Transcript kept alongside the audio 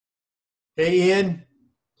Hey Ian,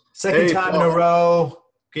 second Hey, time in a Paul. row,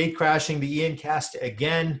 gate crashing the Iancast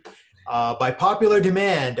again. By popular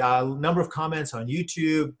demand, a number of comments on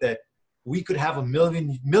YouTube that we could have a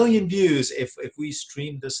million views if we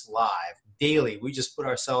streamed this live daily. We just put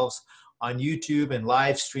ourselves on YouTube and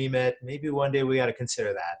live stream it. Maybe one day we got to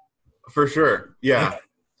consider For sure. that. Yeah,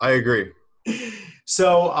 I agree.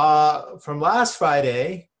 So from last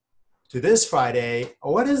Friday to this Friday,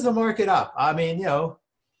 what is the market up? I mean,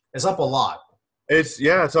 it's up a lot. It's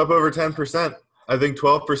up over 10%. I think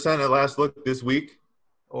 12% at last look this week.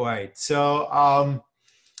 All right. So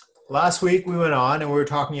last week we went on and we were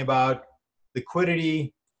talking about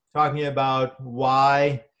liquidity, talking about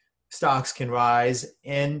why stocks can rise,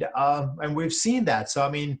 and we've seen that. So I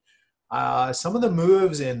mean, some of the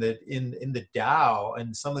moves in the Dow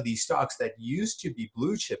and some of these stocks that used to be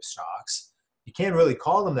blue chip stocks, you can't really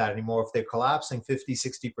call them that anymore if they're collapsing 50,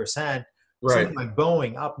 60%. Right. Something like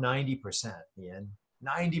Boeing up 90%, Ian.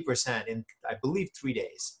 90% in, I believe, 3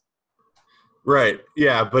 days. Right.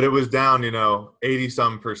 Yeah, but it was down, 80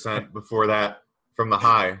 some percent before that from the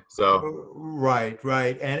high. So, Right,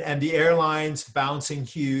 right, and the airlines bouncing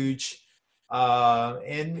huge,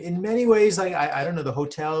 and in many ways, like I don't know the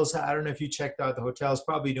hotels. I don't know if you checked out the hotels,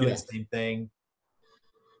 probably doing the yeah. same thing.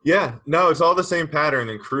 Yeah, no, it's all the same pattern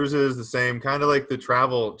and cruises the same, kind of like the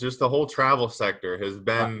travel, just the whole travel sector has Right.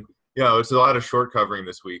 been, it's a lot of short covering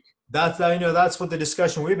this week. That's what the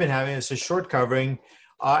discussion we've been having. It's a short covering,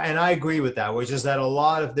 and I agree with that, which is that a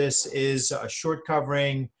lot of this is a short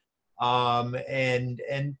covering,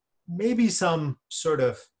 and maybe some sort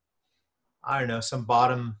of I don't know some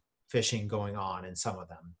bottom fishing going on in some of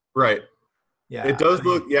them. Right. It Yeah, I does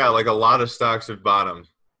mean. look, yeah, like a lot of stocks have bottomed.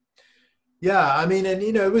 Yeah, I mean, and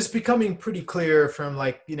it was becoming pretty clear from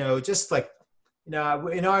like, just like, in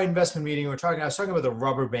our investment meeting, I was talking about the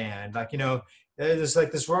rubber band, like, there's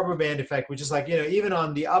like this rubber band effect, which is like, even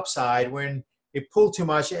on the upside when it pulled too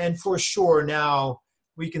much, and for sure now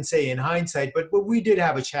we can say in hindsight, but we did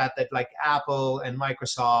have a chat that like Apple and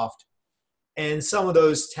Microsoft and some of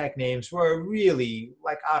those tech names were really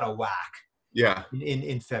like out of whack Yeah.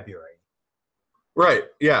 in February. Right.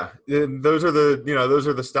 Yeah. Those are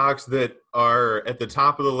the stocks that are at the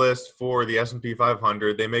top of the list for the S&P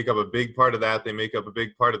 500. They make up a big part of that. They make up a big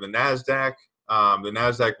part of the Nasdaq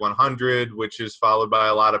 100, which is followed by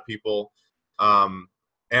a lot of people. Um,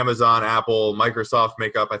 Amazon, Apple, Microsoft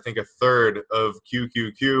make up, I think, a third of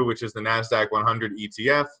QQQ, which is the Nasdaq 100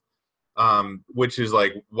 ETF, which is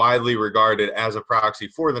like widely regarded as a proxy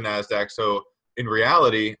for the Nasdaq. So in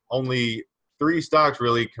reality, only three stocks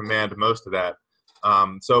really command most of that.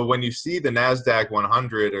 So when you see the NASDAQ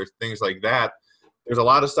 100 or things like that, there's a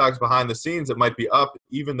lot of stocks behind the scenes that might be up,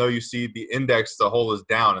 even though you see the index, the whole is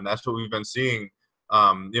down. And that's what we've been seeing,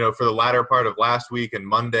 for the latter part of last week and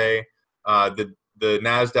Monday. The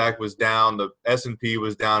NASDAQ was down, the S&P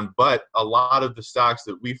was down, but a lot of the stocks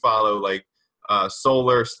that we follow, like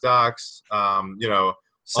solar stocks,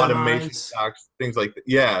 automation Semis. stocks, things like that.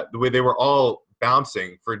 Yeah, the way they were all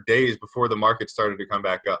bouncing for days before the market started to come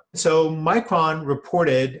back up. So Micron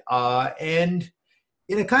reported, and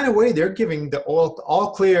in a kind of way, they're giving the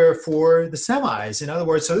all clear for the semis. In other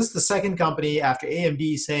words, so this is the second company after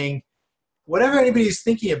AMD saying whatever anybody's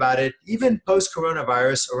thinking about it, even post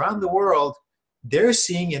coronavirus around the world, they're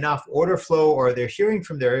seeing enough order flow, or they're hearing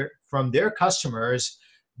from their customers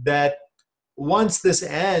that once this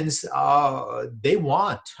ends, they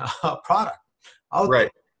want a product out there.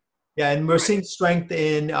 Right. Yeah, and we're seeing strength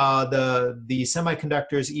in the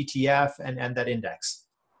semiconductors ETF and that index.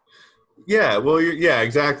 Yeah. Well, yeah,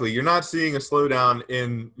 exactly. You're not seeing a slowdown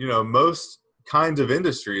in, most kinds of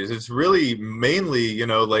industries. It's really mainly,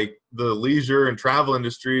 like the leisure and travel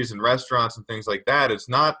industries and restaurants and things like that. It's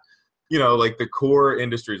not, like the core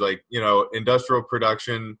industries, like, industrial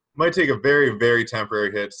production might take a very, very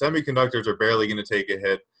temporary hit. Semiconductors are barely going to take a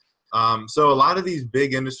hit. So a lot of these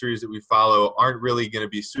big industries that we follow aren't really going to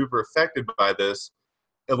be super affected by this,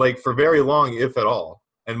 like for very long, if at all.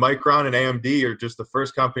 And Micron and AMD are just the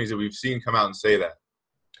first companies that we've seen come out and say that.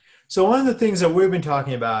 So one of the things that we've been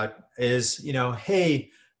talking about is, hey,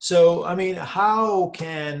 so I mean, how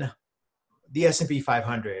can the S&P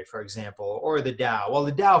 500, for example, or the Dow? Well,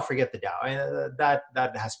 the Dow, forget the Dow. That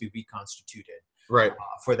has to be reconstituted Right.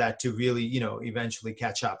 for that to really, eventually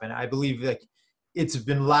catch up. And I believe like it's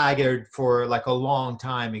been laggard for like a long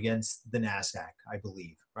time against the Nasdaq, I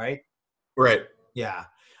believe, right? Right. Yeah.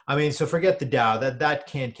 I mean, so forget the Dow, that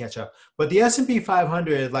can't catch up. But the S&P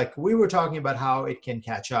 500, like we were talking about how it can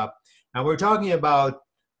catch up. And we're talking about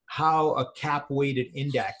how a cap weighted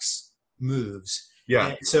index moves. Yeah.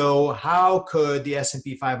 And so how could the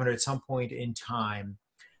S&P 500 at some point in time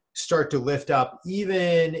start to lift up,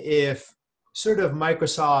 even if sort of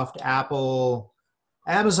Microsoft, Apple,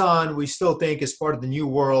 Amazon, we still think is part of the new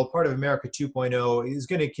world, part of America 2.0, is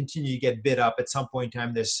going to continue to get bid up at some point in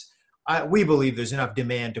time. We believe there's enough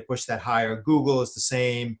demand to push that higher. Google is the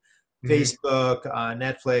same, Facebook,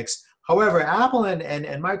 Netflix. However, Apple and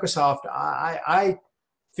Microsoft, I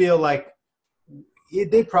feel like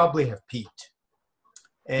they probably have peaked.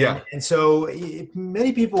 And so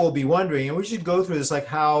many people will be wondering, and we should go through this, like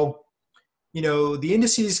how, the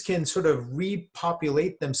indices can sort of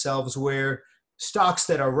repopulate themselves where stocks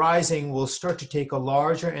that are rising will start to take a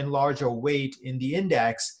larger and larger weight in the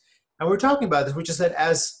index. And we're talking about this, which is that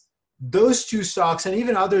as those two stocks and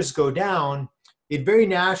even others go down, it very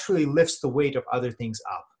naturally lifts the weight of other things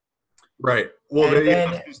up. Right. Well,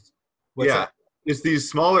 it's these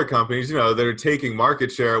smaller companies, that are taking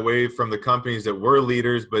market share away from the companies that were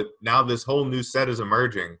leaders, but now this whole new set is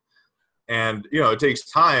emerging. And, it takes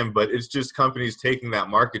time, but it's just companies taking that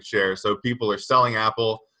market share. So people are selling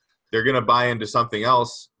Apple. They're going to buy into something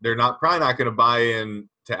else. They're probably not going to buy in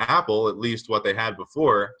to Apple, at least what they had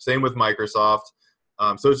before. Same with Microsoft.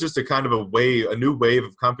 So it's just a new wave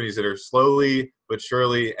of companies that are slowly but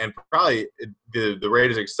surely, and probably the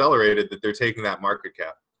rate is accelerated, that they're taking that market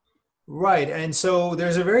cap. Right. And so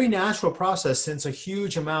there's a very natural process, since a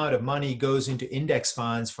huge amount of money goes into index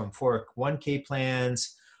funds from 401k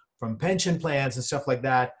plans, from pension plans and stuff like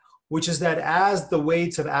that, which is that as the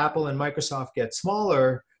weights of Apple and Microsoft get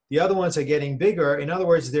smaller, the other ones are getting bigger. In other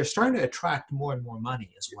words, they're starting to attract more and more money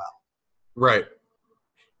as well. Right.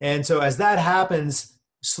 And so as that happens,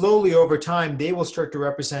 slowly over time, they will start to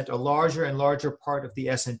represent a larger and larger part of the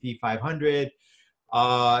S&P 500.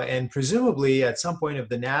 And presumably at some point of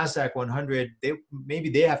the NASDAQ 100, maybe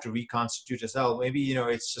they have to reconstitute as well. Maybe,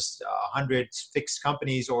 it's just 100 fixed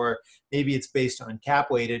companies, or maybe it's based on cap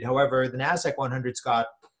weighted. However, the NASDAQ 100's got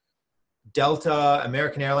Delta,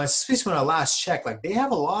 American Airlines. Especially when I last checked, they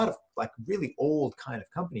have a lot of really old kind of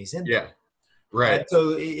companies in there. Yeah. Right. And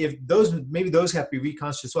so if maybe those have to be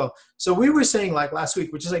reconstituted as well. So we were saying last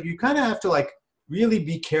week, which is you kind of have to really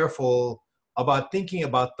be careful about thinking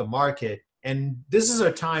about the market. And this is a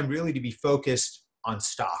time really to be focused on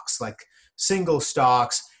stocks, single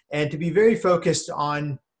stocks, and to be very focused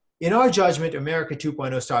on, in our judgment, America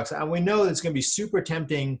 2.0 stocks. And we know it's going to be super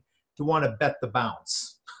tempting to want to bet the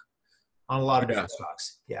bounce on a lot of different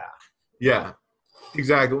stocks. Yeah. Yeah,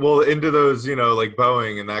 exactly. Well, into those, like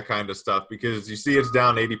Boeing and that kind of stuff, because you see it's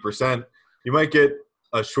down 80%. You might get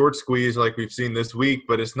a short squeeze like we've seen this week,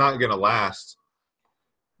 but it's not going to last.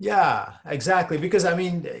 Yeah, exactly. Because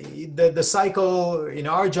the cycle, in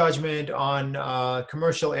our judgment, on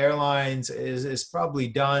commercial airlines is probably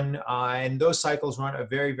done, and those cycles run a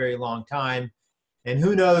very, very long time. And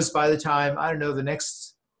who knows, by the time, the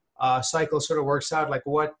next cycle sort of works out,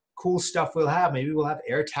 what cool stuff we'll have. Maybe we'll have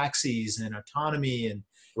air taxis and autonomy, and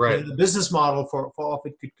right. The business model for all of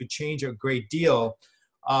it could change a great deal.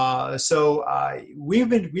 So we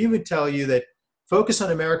would tell you that focus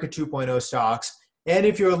on America 2.0 stocks. And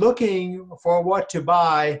if you're looking for what to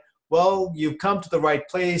buy, well, you've come to the right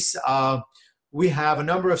place. We have a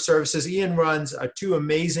number of services. Ian runs two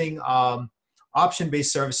amazing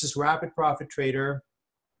option-based services, Rapid Profit Trader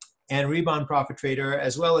and Rebound Profit Trader,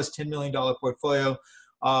 as well as $10 million portfolio,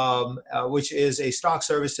 which is a stock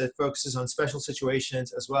service that focuses on special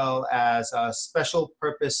situations as well as special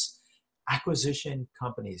purpose acquisition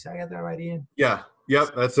companies. Did I get that right, Ian? Yeah.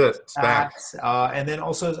 Yep. That's it. SPACs. And then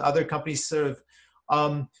also other companies sort of.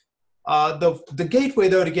 The gateway,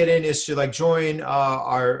 though, to get in is to join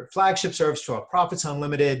our flagship service, to our Profits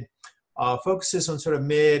Unlimited. Focuses on sort of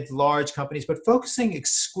mid, large companies, but focusing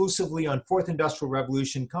exclusively on fourth industrial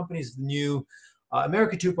revolution companies, the new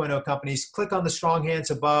America 2.0 companies. Click on the strong hands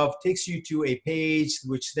above, takes you to a page,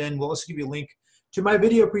 which then will also give you a link to my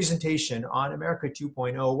video presentation on America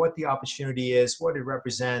 2.0, what the opportunity is, what it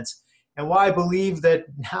represents, and why I believe that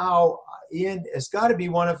now, Ian, has got to be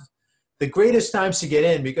one of the greatest times to get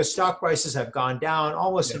in, because stock prices have gone down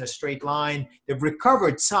almost in a straight line. They've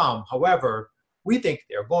recovered some. However, we think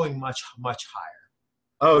they're going much, much higher.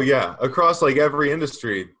 Oh, yeah. Across every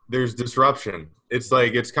industry, there's disruption. It's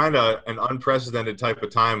kind of an unprecedented type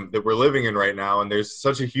of time that we're living in right now. And there's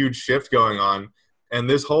such a huge shift going on. And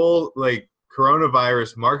this whole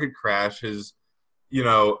coronavirus market crash has,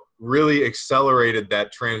 really accelerated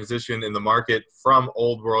that transition in the market from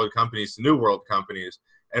old world companies to new world companies.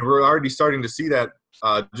 And we're already starting to see that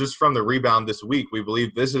just from the rebound this week. We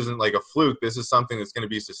believe this isn't a fluke. This is something that's going to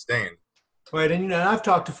be sustained. Right. And I've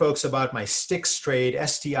talked to folks about my STIX trade,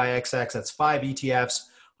 STIXX, that's 5 ETFs.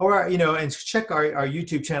 Or, and check our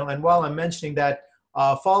YouTube channel. And while I'm mentioning that,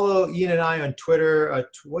 Follow Ian and I on Twitter.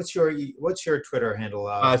 What's your Twitter handle?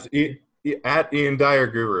 At Ian Dyer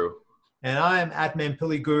Guru. And I'm at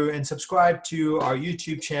Mampilly Guru. And subscribe to our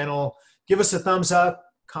YouTube channel. Give us a thumbs up.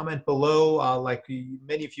 Comment below, like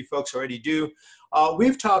many of you folks already do.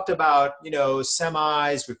 We've talked about,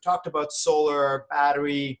 semis. We've talked about solar,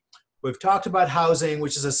 battery. We've talked about housing,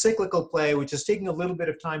 which is a cyclical play, which is taking a little bit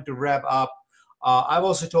of time to rev up. I've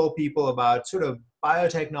also told people about sort of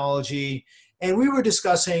biotechnology. And we were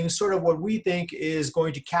discussing sort of what we think is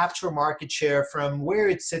going to capture market share from where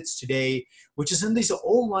it sits today, which is in these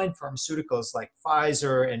old line pharmaceuticals like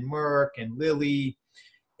Pfizer and Merck and Lilly.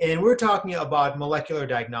 And we're talking about molecular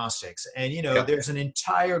diagnostics. And, there's an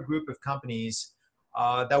entire group of companies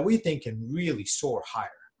that we think can really soar higher.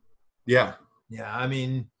 Yeah. Yeah.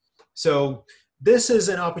 So this is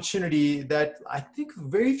an opportunity that I think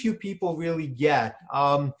very few people really get.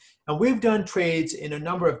 And we've done trades in a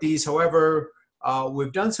number of these. However,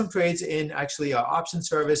 we've done some trades in actually our option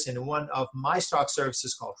service in one of my stock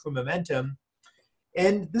services called True Momentum.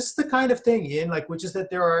 And this is the kind of thing, Ian, which is that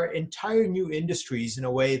there are entire new industries in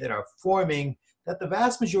a way that are forming that the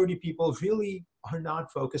vast majority of people really are not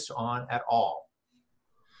focused on at all.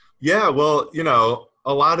 Yeah, well,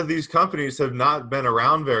 a lot of these companies have not been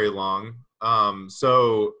around very long.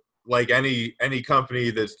 So like any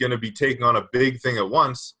company that's going to be taking on a big thing at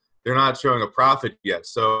once, they're not showing a profit yet.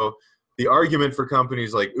 So the argument for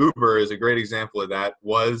companies like Uber is a great example of that.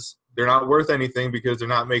 They're not worth anything because they're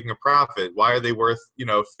not making a profit. Why are they worth,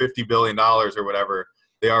 $50 billion or whatever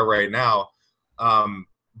they are right now?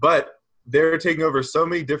 But they're taking over so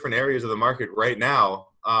many different areas of the market right now,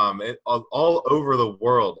 all over the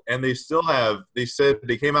world. And they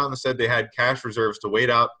came out and said they had cash reserves to wait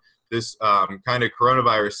out this kind of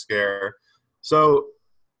coronavirus scare. So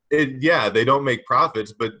they don't make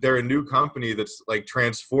profits, but they're a new company that's like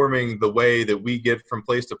transforming the way that we get from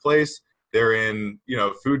place to place. They're in,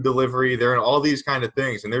 food delivery. They're in all these kind of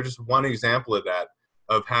things. And they're just one example of that,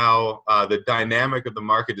 of how the dynamic of the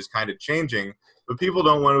market is kind of changing, but people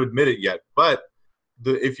don't want to admit it yet. But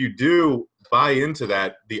if you do buy into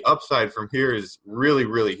that, the upside from here is really,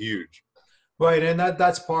 really huge. Right, and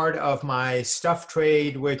that's part of my STUF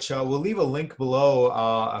trade, which we'll leave a link below,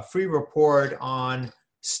 a free report on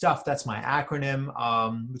STUF. That's my acronym,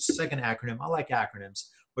 which is the second acronym. I like acronyms,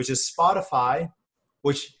 which is Spotify,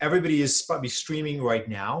 which everybody is probably streaming right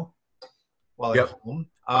now while at home.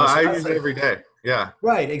 I use it every day. Yeah.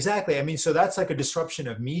 Right, exactly. So that's like a disruption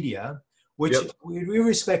of media, which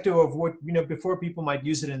irrespective of what, before people might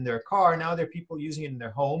use it in their car, now there are people using it in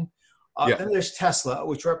their home. Then there's Tesla,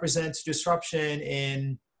 which represents disruption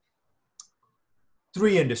in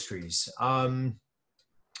 3 industries: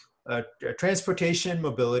 transportation,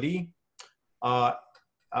 mobility,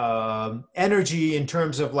 energy in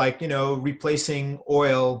terms of replacing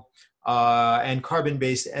oil and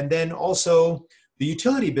carbon-based, and then also the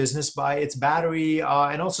utility business by its battery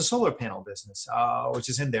and also solar panel business, which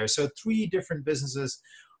is in there. So 3 different businesses.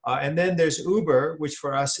 And then there's Uber, which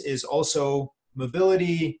for us is also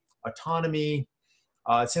mobility, autonomy.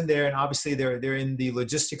 It's in there. And obviously they're in the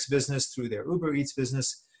logistics business through their Uber Eats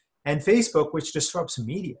business. And Facebook, which disrupts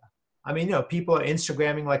media. People are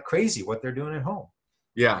Instagramming like crazy what they're doing at home.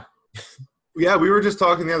 Yeah. Yeah, we were just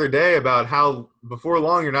talking the other day about how before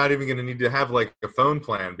long you're not even going to need to have like a phone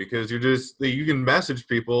plan, because you can message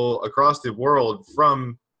people across the world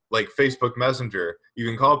from like Facebook Messenger. You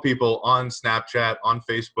can call people on Snapchat, on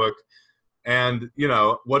Facebook. And,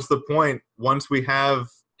 what's the point once we have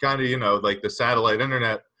kind of, like the satellite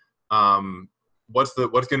internet? What's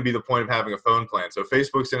going to be the point of having a phone plan? So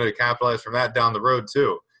Facebook's going to capitalize from that down the road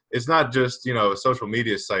too. It's not just, a social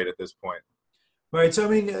media site at this point. Right.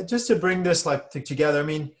 So, just to bring this together,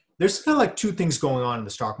 there's kind of like 2 things going on in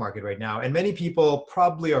the stock market right now. And many people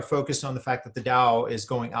probably are focused on the fact that the Dow is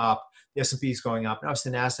going up, the S&P is going up, and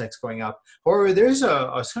obviously the NASDAQ's going up. However, there's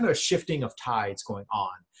a kind of shifting of tides going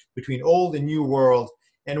on between old and new world,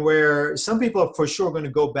 and where some people are for sure going to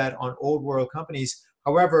go bet on old world companies.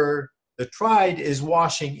 However, the tide is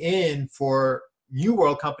washing in for new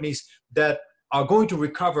world companies that are going to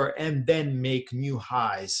recover and then make new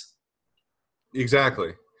highs.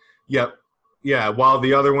 Exactly. Yep. Yeah. While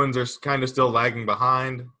the other ones are kind of still lagging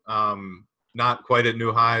behind, not quite at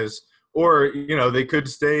new highs, or, they could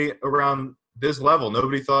stay around this level.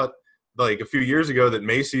 Nobody thought like a few years ago that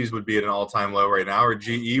Macy's would be at an all-time low right now, or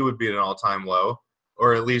GE would be at an all-time low,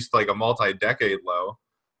 or at least like a multi-decade low.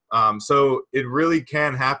 So it really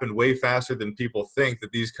can happen way faster than people think,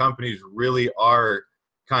 that these companies really are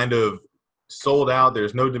kind of sold out.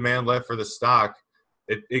 There's no demand left for the stock.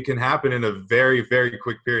 It can happen in a very, very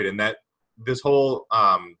quick period. And the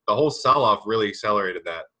whole sell-off really accelerated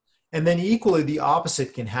that. And then equally, the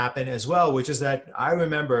opposite can happen as well, which is that I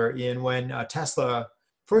remember when Tesla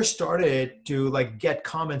first started to like get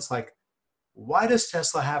comments like, why does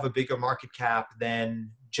Tesla have a bigger market cap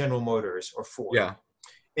than General Motors or Ford? Yeah.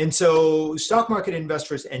 And so stock market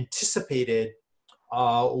investors anticipated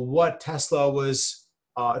what Tesla was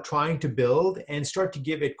trying to build and start to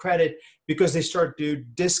give it credit because they start to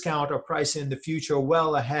discount or price in the future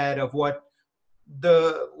well ahead of what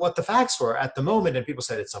the facts were at the moment. And people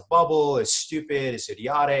said it's a bubble, it's stupid, it's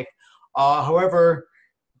idiotic. However,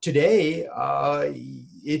 today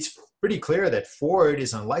it's pretty clear that Ford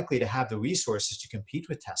is unlikely to have the resources to compete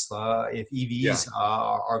with Tesla if EVs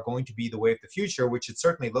are going to be the way of the future, which it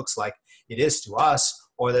certainly looks like it is to us,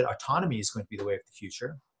 or that autonomy is going to be the way of the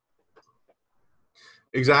future.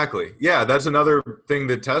 Exactly. Yeah, that's another thing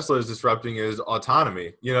that Tesla is disrupting is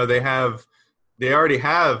autonomy. You know, they already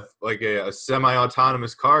have like a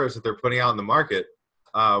semi-autonomous cars that they're putting out in the market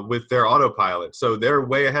with their autopilot. So they're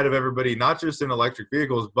way ahead of everybody, not just in electric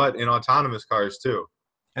vehicles, but in autonomous cars too.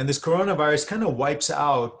 And this coronavirus kind of wipes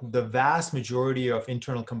out the vast majority of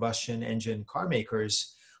internal combustion engine car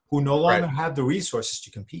makers who no longer have the resources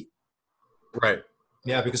to compete. Right.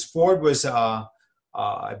 Yeah, because Ford was,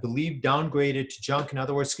 I believe, downgraded to junk. In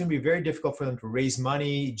other words, it's going to be very difficult for them to raise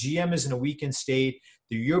money. GM is in a weakened state.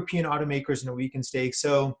 The European automakers in a weakened state.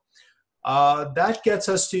 So that gets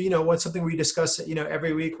us to, what's something we discuss,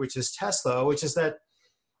 every week, which is Tesla, which is that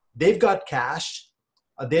they've got cash,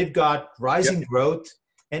 they've got rising growth,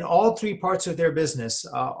 and all three parts of their business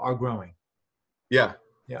are growing. Yeah,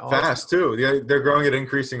 fast too. They're growing at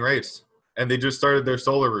increasing rates, and they just started their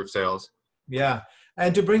solar roof sales. Yeah,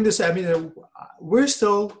 and to bring this, I mean, we're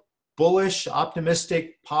still bullish,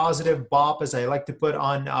 optimistic, positive, BOP, as I like to put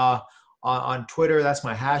on Twitter. That's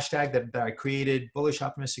my hashtag that I created, bullish,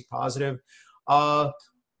 optimistic, positive.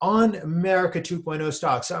 On America 2.0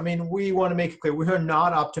 stocks, I mean, we want to make it clear we are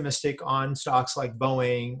not optimistic on stocks like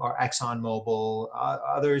Boeing or ExxonMobil,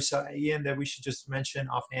 others, Ian, that we should just mention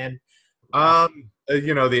offhand.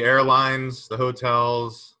 The airlines, the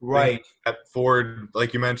hotels, right? At Ford,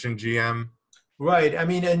 like you mentioned, GM. Right. I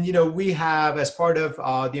mean, and we have, as part of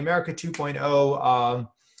the America 2.0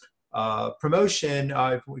 promotion,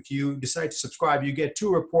 if you decide to subscribe, you get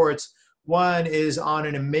two reports. One is on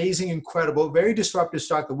an amazing, incredible, very disruptive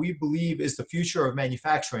stock that we believe is the future of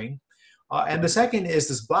manufacturing. And the second is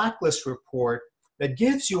this blacklist report that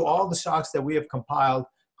gives you all the stocks that we have compiled.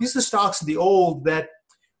 These are the stocks of the old that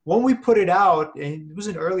when we put it out, and it was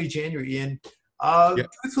in early January, Ian,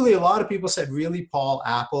 truthfully, a lot of people said, really, Paul,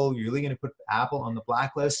 Apple, you're really going to put Apple on the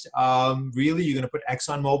blacklist? Really, you're going to put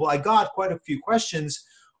ExxonMobil? I got quite a few questions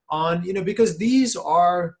on, because these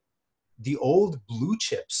are the old blue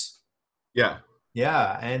chips. Yeah.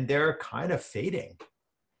 Yeah, and they're kind of fading.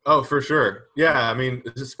 Oh, for sure. Yeah, I mean,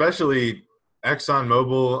 especially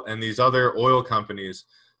ExxonMobil and these other oil companies.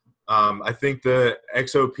 I think the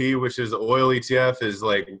XOP, which is the oil ETF, is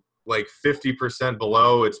like 50%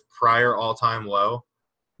 below its prior all-time low.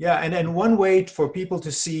 Yeah, and one way for people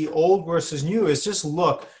to see old versus new is just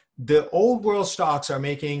look. The old world stocks are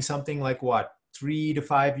making something like what, 3 to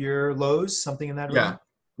 5 year lows, something in that range? Yeah.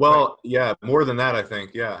 Well, yeah, more than that, I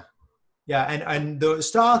think. Yeah. Yeah, and the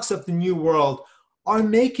stocks of the new world are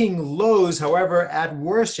making lows. However, at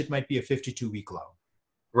worst, it might be a 52-week low.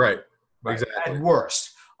 Right. Exactly. At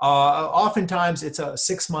worst. Oftentimes, it's a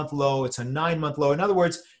 6-month low. It's a 9-month low. In other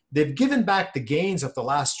words, they've given back the gains of the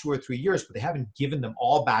last 2 or 3 years, but they haven't given them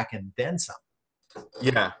all back and then some.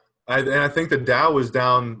 Yeah. And I think the Dow was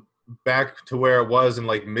down back to where it was in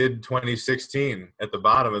like mid-2016 at the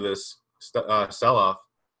bottom of this sell-off.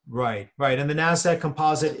 Right. And the NASDAQ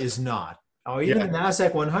composite is not. Even the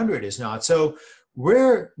NASDAQ 100 is not. So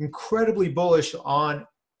we're incredibly bullish on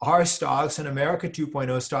our stocks and America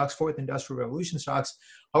 2.0 stocks, fourth industrial revolution stocks.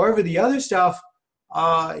 However, the other stuff,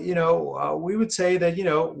 we would say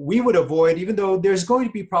that, we would avoid, even though there's going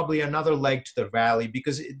to be probably another leg to the rally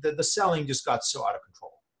because the selling just got so out of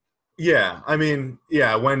control. Yeah. I mean,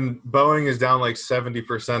 when Boeing is down like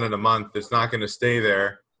 70% in a month, it's not going to stay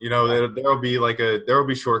there. There'll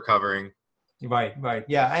be short covering. Right.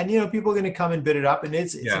 Yeah. And, people are going to come and bid it up, and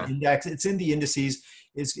it's an index. It's in the indices.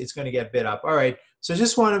 It's going to get bid up. All right. So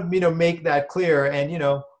just want to, make that clear.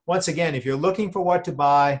 And, once again, if you're looking for what to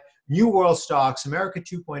buy, New World stocks, America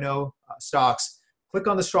 2.0 stocks, click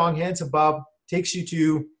on the strong hands above, takes you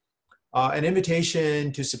to an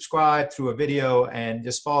invitation to subscribe through a video, and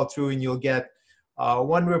just follow through, and you'll get a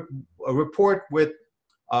report with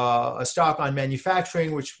a stock on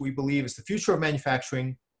manufacturing, which we believe is the future of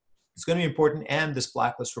manufacturing. It's going to be important, and this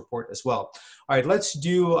blacklist report as well. All right, let's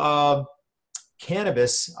do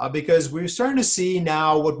cannabis because we're starting to see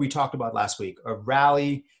now what we talked about last week, a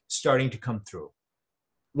rally starting to come through.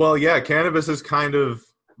 Well, yeah, cannabis is kind of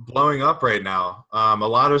blowing up right now. A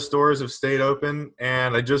lot of stores have stayed open,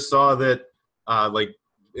 and I just saw that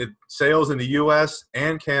sales in the U.S.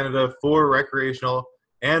 and Canada for recreational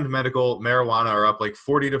and medical marijuana are up like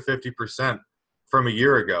 40 to 50% from a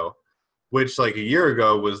year ago, which like a year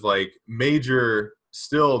ago was like major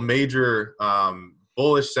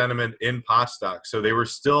bullish sentiment in pot stock. So they were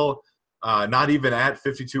still not even at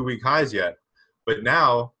 52-week highs yet. But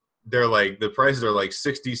now they're like, the prices are like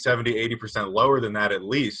 60, 70, 80% lower than that at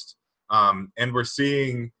least. And we're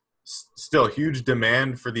seeing still huge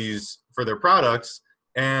demand for their products,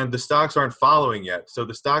 and the stocks aren't following yet. So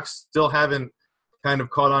the stocks still haven't kind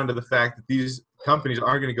of caught on to the fact that these companies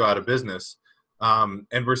aren't going to go out of business.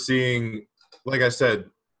 And we're seeing, like I said,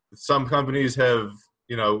 some companies have,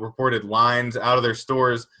 reported lines out of their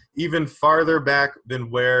stores even farther back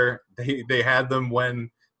than where they had them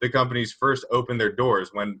when the companies first opened their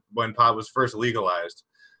doors, when pot was first legalized.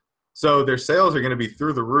 So their sales are going to be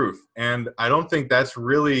through the roof. And I don't think that's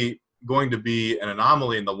really going to be an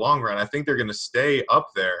anomaly in the long run. I think they're going to stay up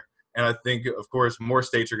there. And I think, of course, more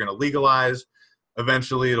states are going to legalize.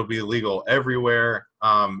 Eventually, it'll be legal everywhere.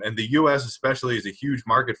 And the U.S. especially is a huge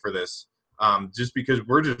market for this, just because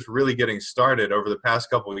we're just really getting started over the past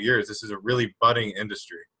couple of years. This is a really budding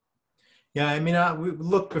industry. Yeah, I mean, we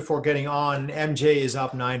looked before getting on. MJ is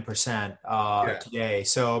up 9% today.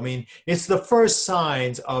 So, I mean, it's the first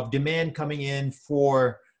signs of demand coming in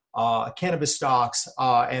for cannabis stocks.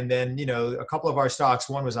 And then, a couple of our stocks,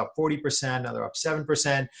 one was up 40%, another up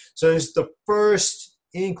 7%. So it's the first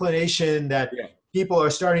inclination that people are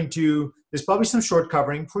starting to, there's probably some short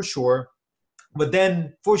covering for sure. But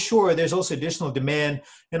then for sure, there's also additional demand.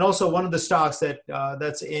 And also one of the stocks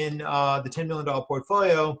that's in the $10 million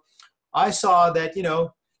portfolio, I saw that,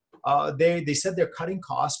 they said they're cutting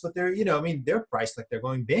costs, but they're, they're priced like they're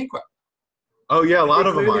going bankrupt. Oh yeah, a lot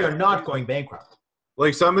of them are not going bankrupt.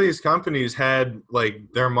 Like some of these companies had like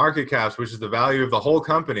their market caps, which is the value of the whole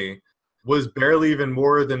company, was barely even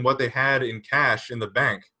more than what they had in cash in the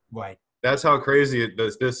bank. Right. That's how crazy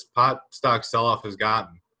this pot stock sell-off has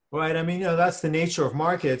gotten. Right. I mean, that's the nature of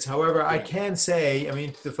markets. However, I can say,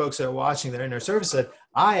 to the folks that are watching that are in our service, that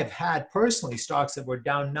I have had personally stocks that were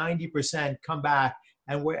down 90% come back,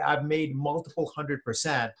 and where I've made multiple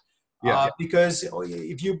 100%. Because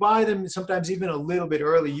if you buy them sometimes even a little bit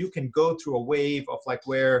early, you can go through a wave of like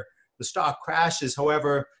where the stock crashes.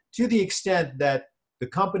 However, to the extent that the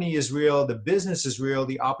company is real, the business is real,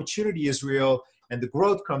 the opportunity is real, and the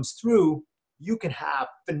growth comes through, you can have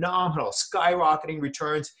phenomenal skyrocketing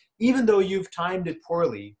returns, even though you've timed it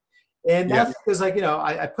poorly. And that's because,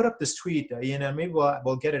 I put up this tweet, maybe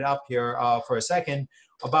we'll get it up here for a second,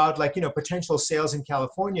 about potential sales in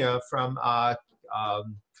California from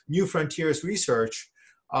New Frontiers Research.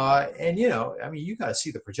 And, you got to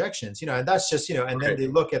see the projections, and that's just, and then they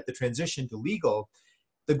look at the transition to legal.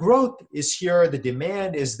 The growth is here. The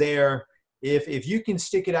demand is there. If you can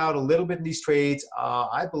stick it out a little bit in these trades,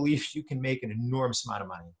 I believe you can make an enormous amount of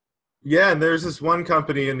money. Yeah, and there's this one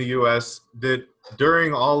company in the U.S. that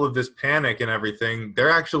during all of this panic and everything, they're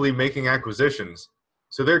actually making acquisitions.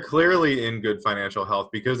 So they're clearly in good financial health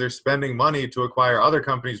because they're spending money to acquire other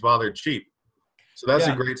companies while they're cheap. So that's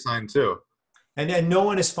a great sign too. And no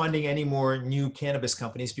one is funding any more new cannabis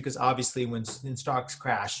companies because obviously when stocks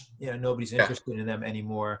crash, nobody's interested in them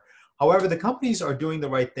anymore. However, the companies are doing the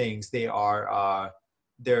right things. They're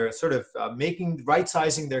sort of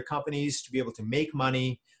right-sizing their companies to be able to make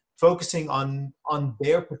money, focusing on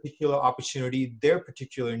their particular opportunity, their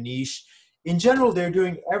particular niche. In general, they're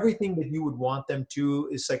doing everything that you would want them to.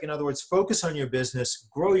 It's like, in other words, focus on your business,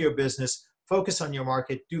 grow your business, focus on your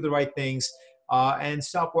market, do the right things, and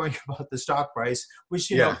stop worrying about the stock price,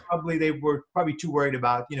 which, probably they were too worried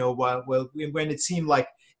about, when it seemed like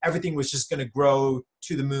everything was just going to grow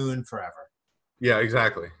to the moon forever. Yeah,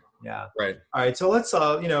 exactly. Yeah. Right. All right. So let's,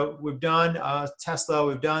 we've done Tesla,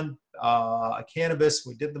 we've done cannabis,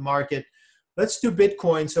 we did the market. Let's do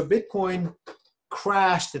Bitcoin. So Bitcoin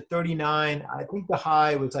crashed at 39. I think the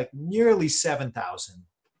high was like nearly 7,000.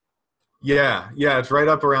 Yeah. It's right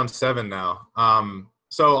up around 7 now.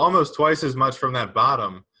 So almost twice as much from that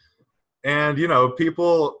bottom. And,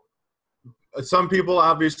 some people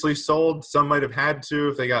obviously sold. Some might have had to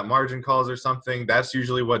if they got margin calls or something. That's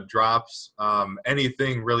usually what drops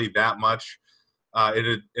anything really that much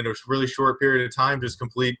in a really short period of time, just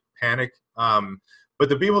complete panic. But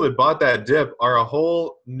the people that bought that dip are a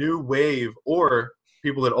whole new wave, or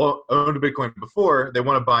people that owned a Bitcoin before, they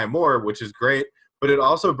want to buy more, which is great. But it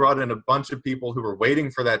also brought in a bunch of people who were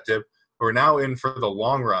waiting for that dip, who are now in for the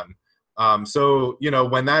long run. So,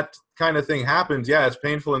 when that kind of thing happens, yeah, it's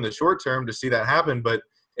painful in the short term to see that happen, but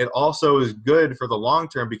it also is good for the long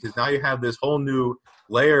term because now you have this whole new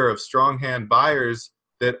layer of strong hand buyers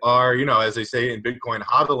that are, as they say in Bitcoin,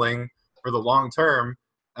 hodling for the long term.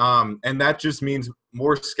 And that just means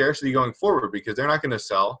more scarcity going forward because they're not going to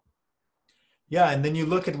sell. Yeah, and then you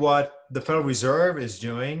look at what the Federal Reserve is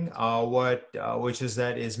doing, which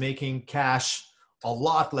is making cash a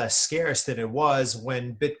lot less scarce than it was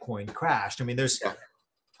when Bitcoin crashed. I mean, Yeah.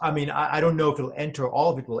 I don't know if it'll enter,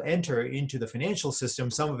 all of it will enter into the financial system.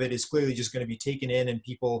 Some of it is clearly just going to be taken in and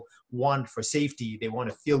people want for safety. They want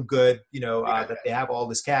to feel good, that they have all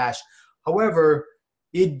this cash. However,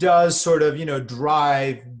 it does sort of,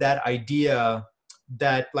 drive that idea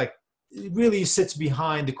that like it really sits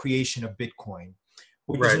behind the creation of Bitcoin,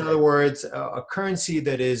 which is, in other words, a currency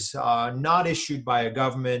that is not issued by a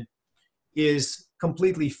government, is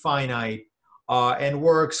completely finite, and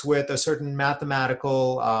works with a certain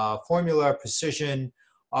mathematical formula, precision,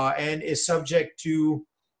 and is subject to,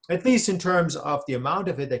 at least in terms of the amount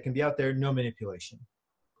of it that can be out there, no manipulation.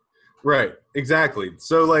 Right, exactly.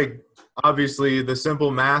 So, like, obviously, the simple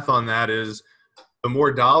math on that is the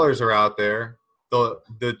more dollars are out there,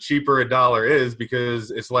 the cheaper a dollar is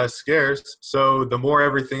because it's less scarce. So the more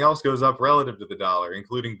everything else goes up relative to the dollar,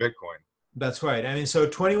 including Bitcoin. That's right. I mean, so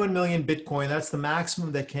 21 million Bitcoin, that's the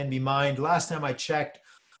maximum that can be mined. Last time I checked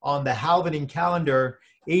on the halvening calendar,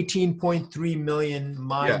 18.3 million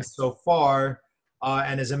mined so far.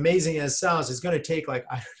 And as amazing as it sounds, it's going to take like,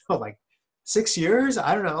 I don't know, like 6 years?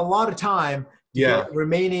 I don't know, a lot of time to get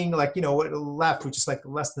remaining, like, what left, which is like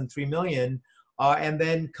less than 3 million. And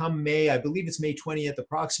then come May, I believe it's May 20th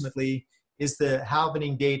approximately, is the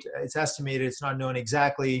halvening date. It's estimated, it's not known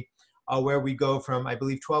exactly, where we go from, I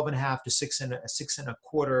believe, 12.5 to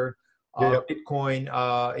 6.25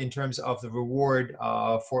 Bitcoin in terms of the reward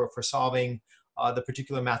for solving the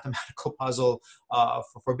particular mathematical puzzle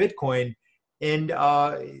for Bitcoin. And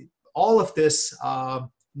all of this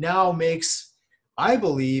now makes, I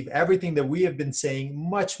believe, everything that we have been saying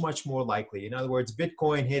much, much more likely. In other words,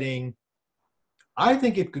 Bitcoin hitting, I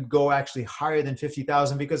think it could go actually higher than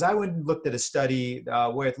 50,000 because I went and looked at a study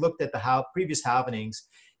where it looked at the previous halvenings.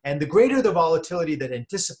 And the greater the volatility that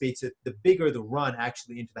anticipates it, the bigger the run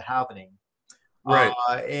actually into the halvening. Right.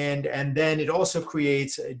 And then it also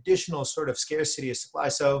creates additional sort of scarcity of supply.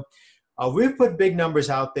 So we've put big numbers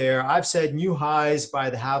out there. I've said new highs by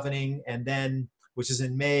the halvening, and then, which is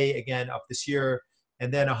in May again of this year,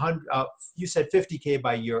 and then you said 50K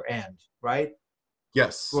by year end, right?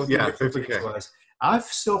 Yes. Well, yeah, 50K. I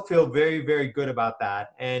still feel very, very good about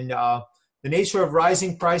that. And the nature of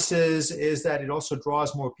rising prices is that it also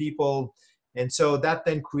draws more people. And so that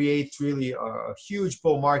then creates really a huge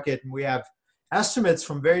bull market. And we have estimates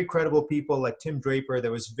from very credible people like Tim Draper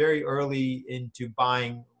that was very early into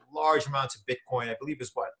buying large amounts of Bitcoin. I believe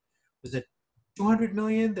was it 200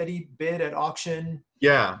 million that he bid at auction?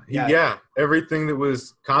 Yeah. Everything that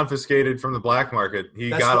was confiscated from the black market, he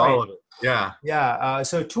got all of it. Yeah. Yeah.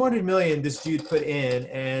 So 200 million this dude put in,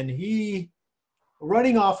 and he,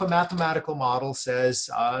 running off a mathematical model, says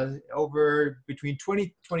over between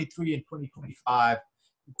 2023 and 2025,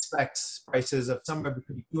 expects prices of somewhere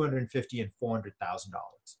between $250,000 and $400,000.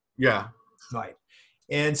 Yeah. Right.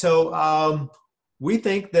 And so we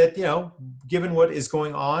think that, given what is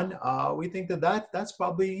going on, we think that's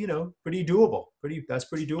probably, pretty doable. That's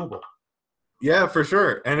pretty doable. Yeah, for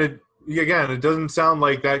sure. And it doesn't sound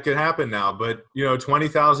like that could happen now, but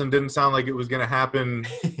 20,000 didn't sound like it was going to happen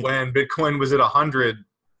when Bitcoin was at 100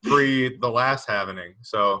 pre the last halvening.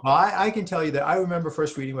 So well, I can tell you that I remember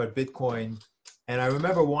first reading about Bitcoin, and I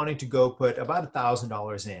remember wanting to go put about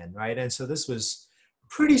 $1,000 in, right? And so this was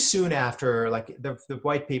pretty soon after like the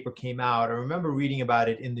white paper came out. I remember reading about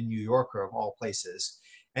it in the New Yorker of all places.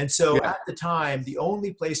 And so at the time, the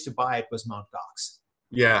only place to buy it was Mt. Gox.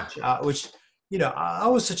 Yeah. Which I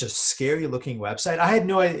was such a scary looking website. I had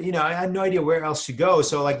no idea where else to go.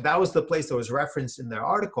 So like that was the place that was referenced in their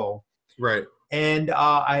article. Right. And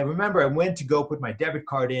I remember I went to go put my debit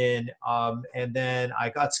card in, and then I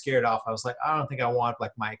got scared off. I was like, I don't think I want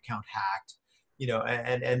like my account hacked,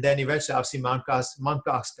 and then eventually obviously Mt.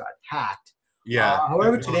 Gox got hacked. Yeah.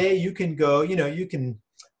 However, today you can go, you can,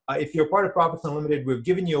 if you're part of Profits Unlimited, we've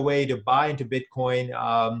given you a way to buy into Bitcoin.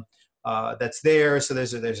 That's there. So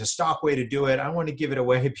there's a stock way to do it. I want to give it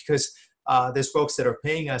away because there's folks that are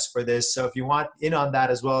paying us for this. So if you want in on that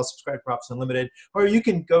as well, subscribe to Profits Unlimited, or you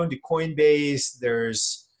can go into Coinbase.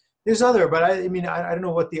 There's other, but I don't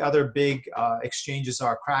know what the other big exchanges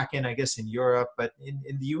are. Kraken, I guess, in Europe, but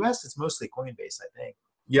in the US, it's mostly Coinbase, I think.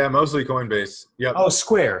 Yeah, mostly Coinbase. Yep. Oh,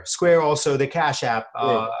 Square also, the Cash App.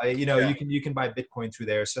 Cool. Yeah. You can buy Bitcoin through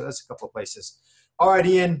there. So that's a couple of places. All right,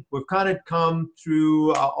 Ian, we've kind of come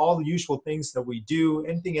through all the usual things that we do.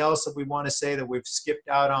 Anything else that we want to say that we've skipped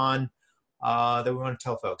out on that we want to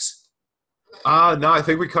tell folks? No, I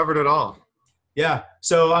think we covered it all. Yeah.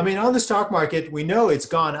 So, I mean, on the stock market, we know it's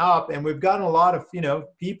gone up, and we've gotten a lot of,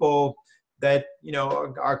 people that,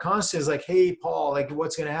 are constantly like, hey, Paul, like,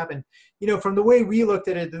 what's going to happen? From the way we looked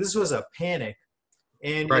at it, this was a panic,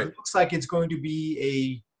 and Right. it looks like it's going to be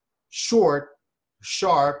a short,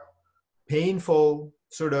 sharp, painful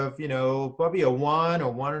sort of, probably a 1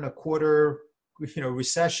 or 1.25,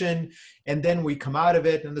 recession. And then we come out of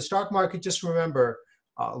it. And the stock market, just remember,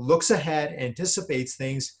 looks ahead, anticipates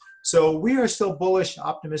things. So we are still bullish,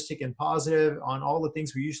 optimistic, and positive on all the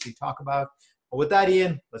things we usually talk about. But with that,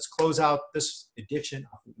 Ian, let's close out this edition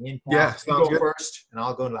of the Iancast. Yeah, You sounds go good. first, and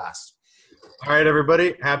I'll go last. All right,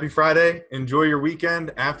 everybody. Happy Friday. Enjoy your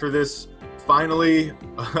weekend after this finally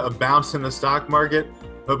a bounce in the stock market.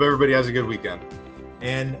 Hope everybody has a good weekend.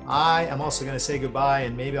 And I am also going to say goodbye,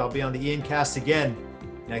 and maybe I'll be on the Iancast again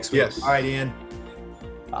next week. Yes. All right, Ian.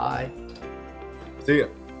 Bye. See ya.